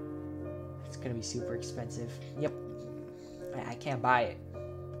 Osaka. It's gonna be super expensive. Yep. I can't buy it.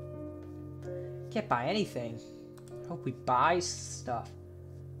 Can't buy anything. Hope we buy stuff.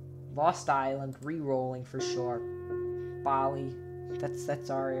 Lost Island, re-rolling for sure. Bali. That's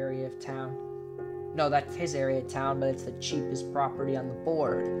our area of town. No, that's his area of town, but it's the cheapest property on the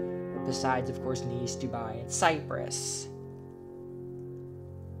board. Besides, of course, Nice, Dubai, and Cyprus.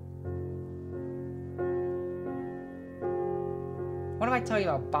 What am I talking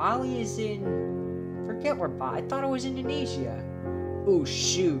about? Bali is in... Forget where Bali... I thought it was Indonesia. Ooh,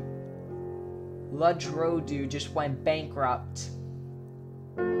 shoot. Ludrodu just went bankrupt.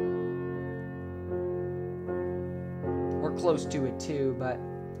 We're close to it too, but...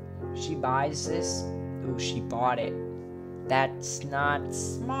 She buys this. Ooh, she bought it. That's not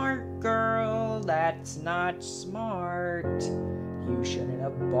smart, girl. That's not smart. You shouldn't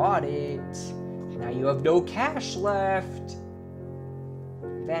have bought it. Now you have no cash left.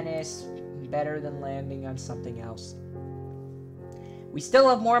 Venice, better than landing on something else. We still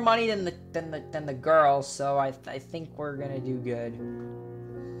have more money than the girl, so I think we're gonna do good.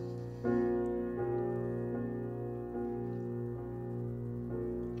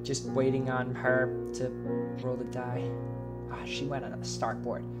 Just waiting on her to roll the die. Ah, she went on a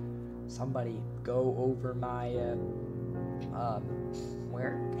starboard. Somebody go over my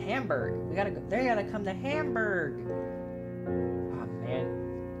where? Hamburg. We gotta go. They gotta come to Hamburg. Oh man.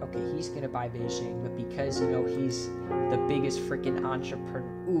 Okay, he's gonna buy Beijing, but because you know he's the biggest freaking entrepreneur.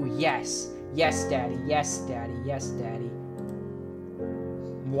 Ooh, yes, yes, daddy, yes, daddy, yes, daddy.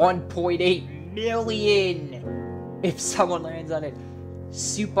 1.8 million. If someone lands on it.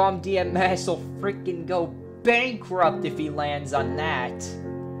 Subom DMS will freaking go bankrupt if he lands on that.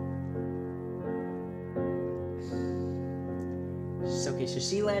 Okay, so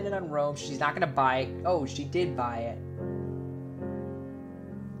she landed on Rome. She's not gonna buy it. Oh, she did buy it.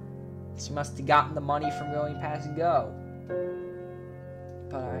 She must have gotten the money from going past Go.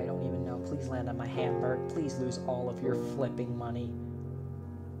 But I don't even know. Please land on my Hamburg. Please lose all of your flipping money.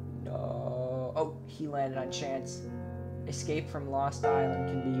 No. Oh, he landed on Chance. Escape from Lost Island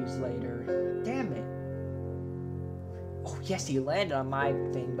can be used later. Damn it. Oh, yes, he landed on my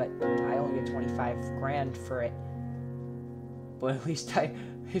thing, but I only get 25 grand for it. But at least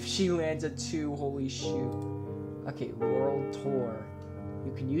if she lands at 2, holy shoot. Okay, World Tour.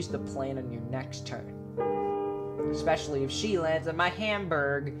 You can use the plane on your next turn. Especially if she lands on my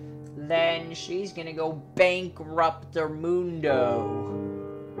Hamburg, then she's gonna go bankrupt the mundo.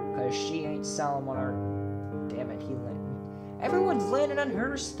 Because she ain't selling one of her... Damn it, he landed. Everyone's landing on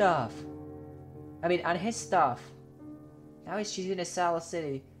her stuff. I mean, on his stuff. Now she's gonna sell a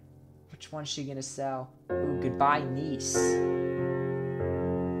city. Which one's she gonna sell? Ooh, goodbye, Nice.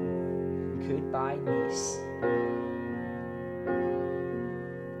 Goodbye, Nice.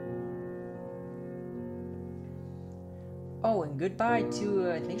 Oh, and goodbye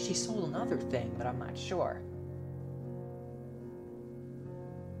to, I think she sold another thing, but I'm not sure.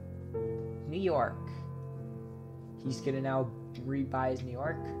 New York. He's gonna now rebuy his New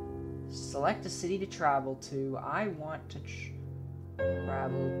York. Select a city to travel to. I want to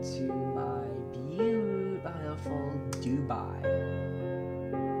travel to my beautiful Dubai.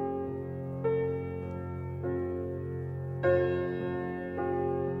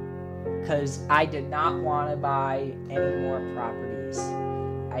 Because I did not want to buy any more properties.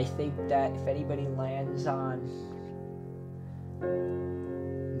 I think that if anybody lands on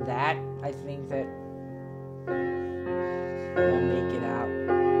that, I think that we'll make it out.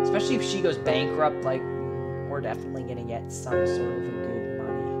 Especially if she goes bankrupt, like, we're definitely gonna get some sort of a good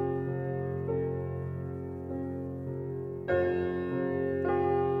money.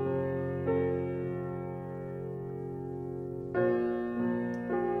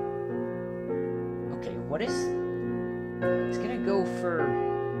 Okay, what is... He's gonna go for...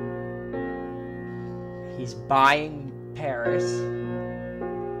 He's buying Paris.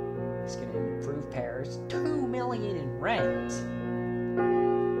 He's gonna improve Paris. 2 million in rent.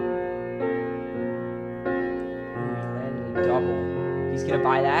 double. He's gonna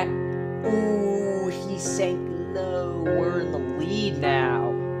buy that. Ooh, he sank low. We're in the lead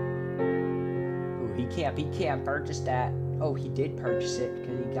now. Ooh, he can't purchase that. Oh, he did purchase it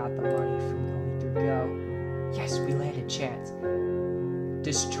because he got the money from going through Go. Yes, we landed chance.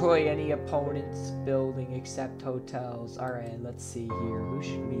 Destroy any opponent's building except hotels. Alright, let's see here. Who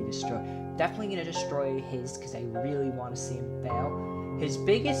should we destroy? Definitely gonna destroy his because I really want to see him fail. His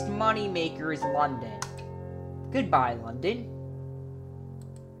biggest money maker is London. Goodbye, London.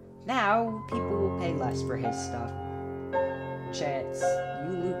 Now, people will pay less for his stuff. Chance,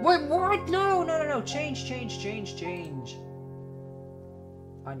 you lose. Wait, what? No. Change.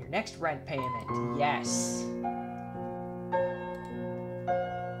 On your next rent payment, yes.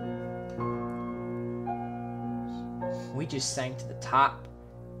 We just sank to the top.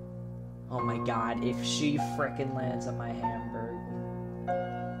 Oh my god, if she frickin' lands on my Hamburg.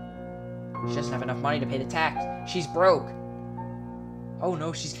 She doesn't have enough money to pay the tax. She's broke. Oh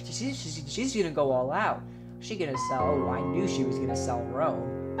no, she's gonna go all out. She's gonna sell. Oh, I knew she was gonna sell Rome.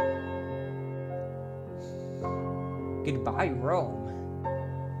 Goodbye, Rome.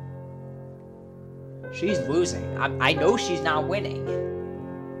 She's losing. I know she's not winning.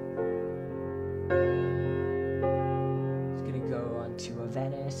 He's gonna go on to a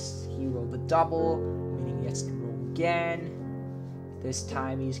Venice. He rolled a double, meaning he has to roll again. This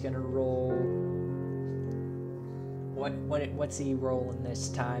time he's gonna roll. What's he rolling this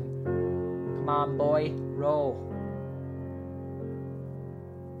time? Come on, boy, roll.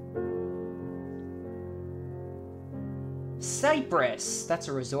 Cyprus. That's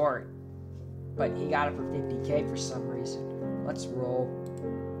a resort, but he got it for 50K for some reason. Let's roll.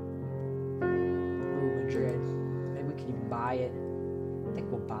 Ooh, Madrid. Maybe we can even buy it. I think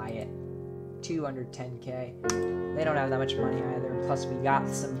we'll buy it. 210K. They don't have that much money either. Plus, we got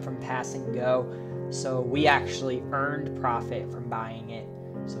some from Pass and Go. So we actually earned profit from buying it.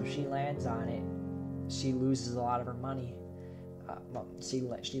 So she lands on it. She loses a lot of her money. Well, she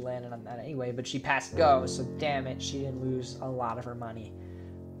landed on that anyway, but she passed Go, so damn it, she didn't lose a lot of her money.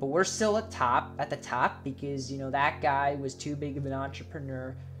 But we're still at the top, because, you know, that guy was too big of an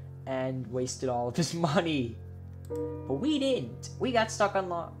entrepreneur and wasted all of his money. But we didn't. We got stuck on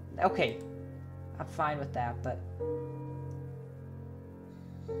law. Okay, I'm fine with that, but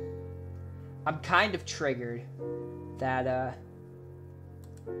I'm kind of triggered that,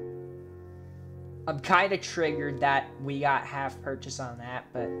 we got half purchase on that,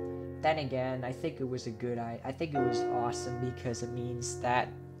 but then again, I think it was I think it was awesome because it means that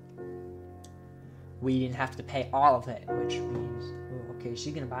we didn't have to pay all of it, which means, oh, okay,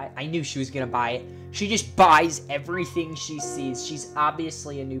 she's gonna buy it. I knew she was gonna buy it. She just buys everything she sees. She's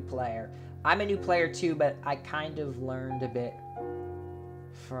obviously a new player. I'm a new player too, but I kind of learned a bit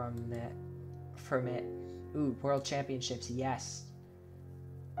from it. Ooh, World Championships, yes.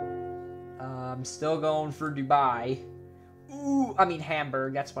 I'm still going for Dubai. Ooh, I mean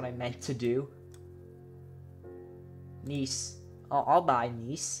Hamburg, that's what I meant to do. Nice. I'll buy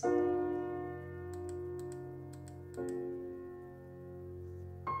Nice.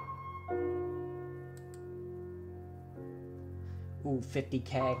 Ooh,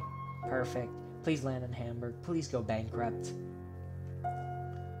 50K. Perfect. Please land in Hamburg. Please go bankrupt.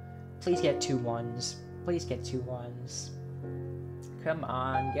 Please get 2 1s. Please get 2 1s. Come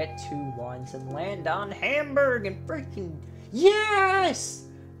on, get 2 1s and land on Hamburg and freaking... Yes!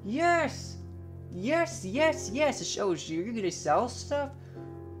 Yes! Yes, yes, yes! It shows you're gonna sell stuff?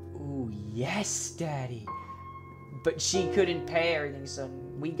 Ooh, yes, Daddy. But she couldn't pay everything, so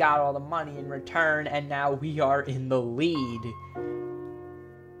we got all the money in return, and now we are in the lead.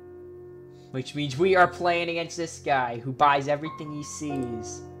 Which means we are playing against this guy who buys everything he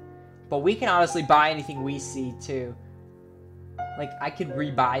sees. But we can honestly buy anything we see, too. Like, I could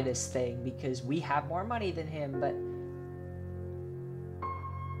rebuy this thing because we have more money than him, but...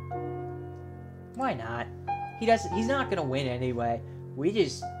 Why not? He's not gonna win anyway. We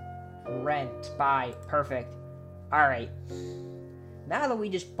just rent, buy, perfect. Alright. Now that we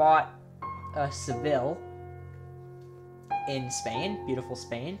just bought Seville in Spain, beautiful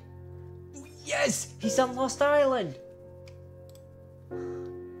Spain. Yes! He's on Lost Island!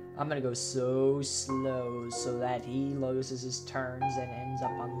 I'm gonna go so slow so that he loses his turns and ends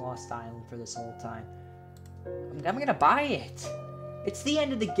up on Lost Island for this whole time. I'm gonna buy it. It's the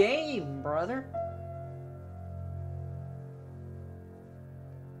end of the game, brother.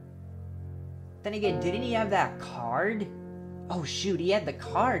 Then again, didn't he have that card? Oh shoot, he had the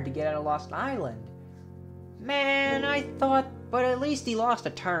card to get out of Lost Island. Man, I thought, but at least he lost a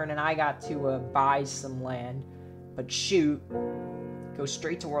turn and I got to buy some land. But shoot. Go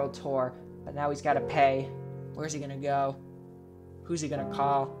straight to World Tour, but now he's got to pay. Where's he gonna go? Who's he gonna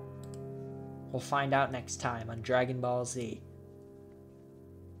call? We'll find out next time on Dragon Ball Z.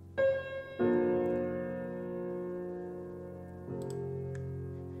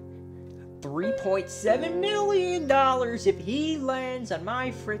 $3.7 million if he lands on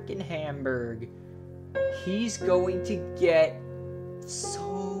my freaking Hamburg. He's going to get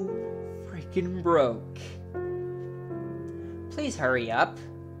so freaking broke. Please hurry up.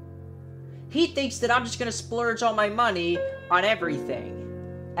 He thinks that I'm just gonna splurge all my money on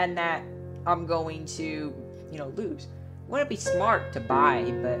everything, and that I'm going to, lose. Wouldn't it be smart to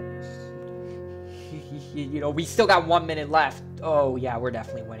buy, but we still got 1 minute left. Oh yeah, we're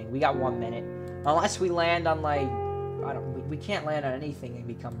definitely winning. We got 1 minute. Unless we land on we can't land on anything and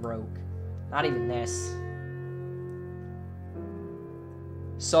become broke. Not even this.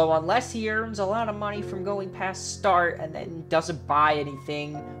 So unless he earns a lot of money from going past start and then doesn't buy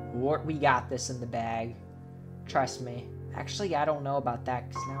anything, we got this in the bag. Trust me. Actually, I don't know about that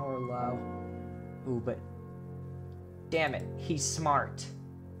because now we're low. Ooh, but damn it, he's smart.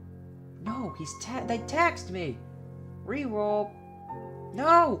 No, they taxed me. Reroll.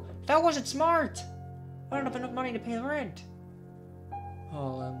 No, that wasn't smart. I don't have enough money to pay the rent.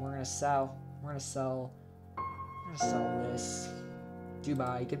 Oh, and we're gonna sell. We're gonna sell this.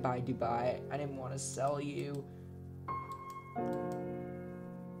 Dubai, goodbye, Dubai. I didn't want to sell you.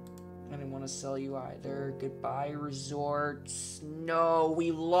 I didn't want to sell you either. Goodbye, resorts. No, we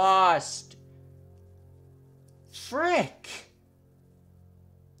lost. Frick.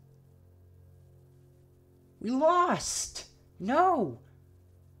 We lost. No.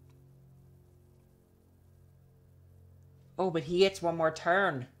 Oh, but he gets one more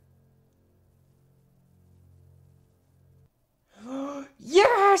turn.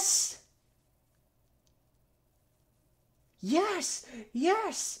 Yes! Yes!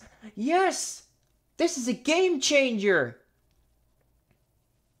 Yes! Yes! This is a game changer!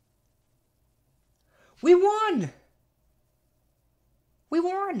 We won! We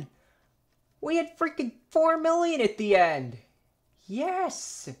won! We had freaking 4 million at the end!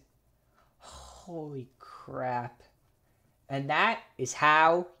 Yes! Holy crap. And that is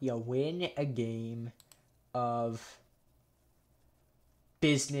how you win a game of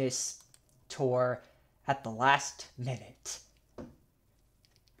business tour at the last minute.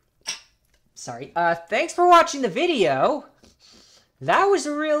 Sorry. Thanks for watching the video. That was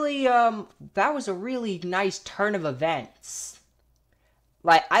a really nice turn of events.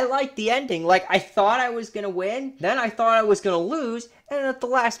 Like, I liked the ending. Like, I thought I was gonna win, then I thought I was gonna lose, and at the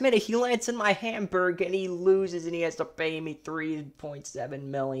last minute, he lands in my Hamburg, and he loses, and he has to pay me $3.7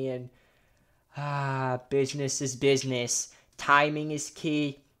 million. Business is business. Timing is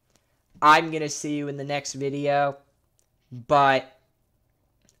key. I'm gonna see you in the next video, but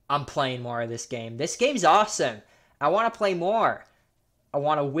I'm playing more of this game. This game's awesome. I want to play more. I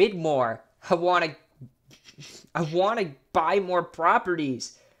want to win more. I want to buy more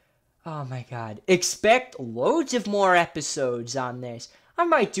properties. Oh my god. Expect loads of more episodes on this. I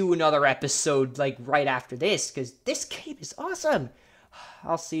might do another episode like right after this because this game is awesome.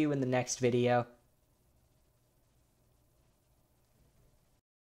 I'll see you in the next video.